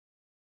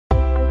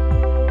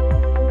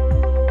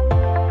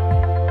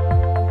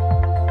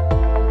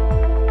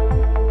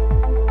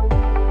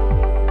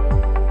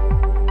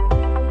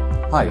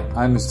Hi,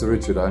 I'm Mr.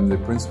 Richard. I'm the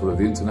principal of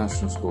the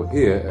International School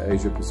here at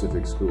Asia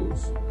Pacific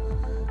Schools.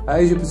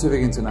 At Asia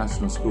Pacific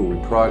International School,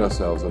 we pride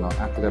ourselves on our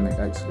academic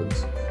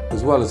excellence,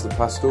 as well as the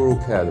pastoral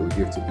care that we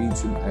give to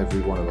each and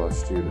every one of our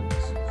students.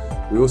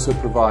 We also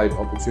provide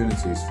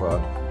opportunities for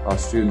our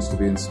students to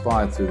be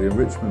inspired through the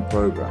enrichment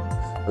programme,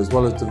 as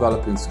well as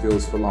developing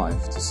skills for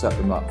life to set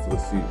them up for the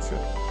future.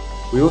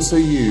 We also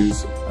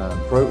use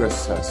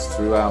progress tests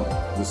throughout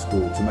the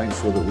school to make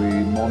sure that we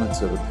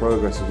monitor the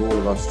progress of all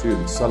of our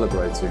students,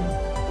 celebrating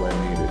where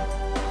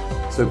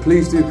needed. So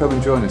please do come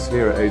and join us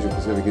here at Asia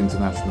Pacific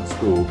International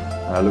School,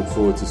 and I look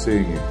forward to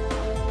seeing you.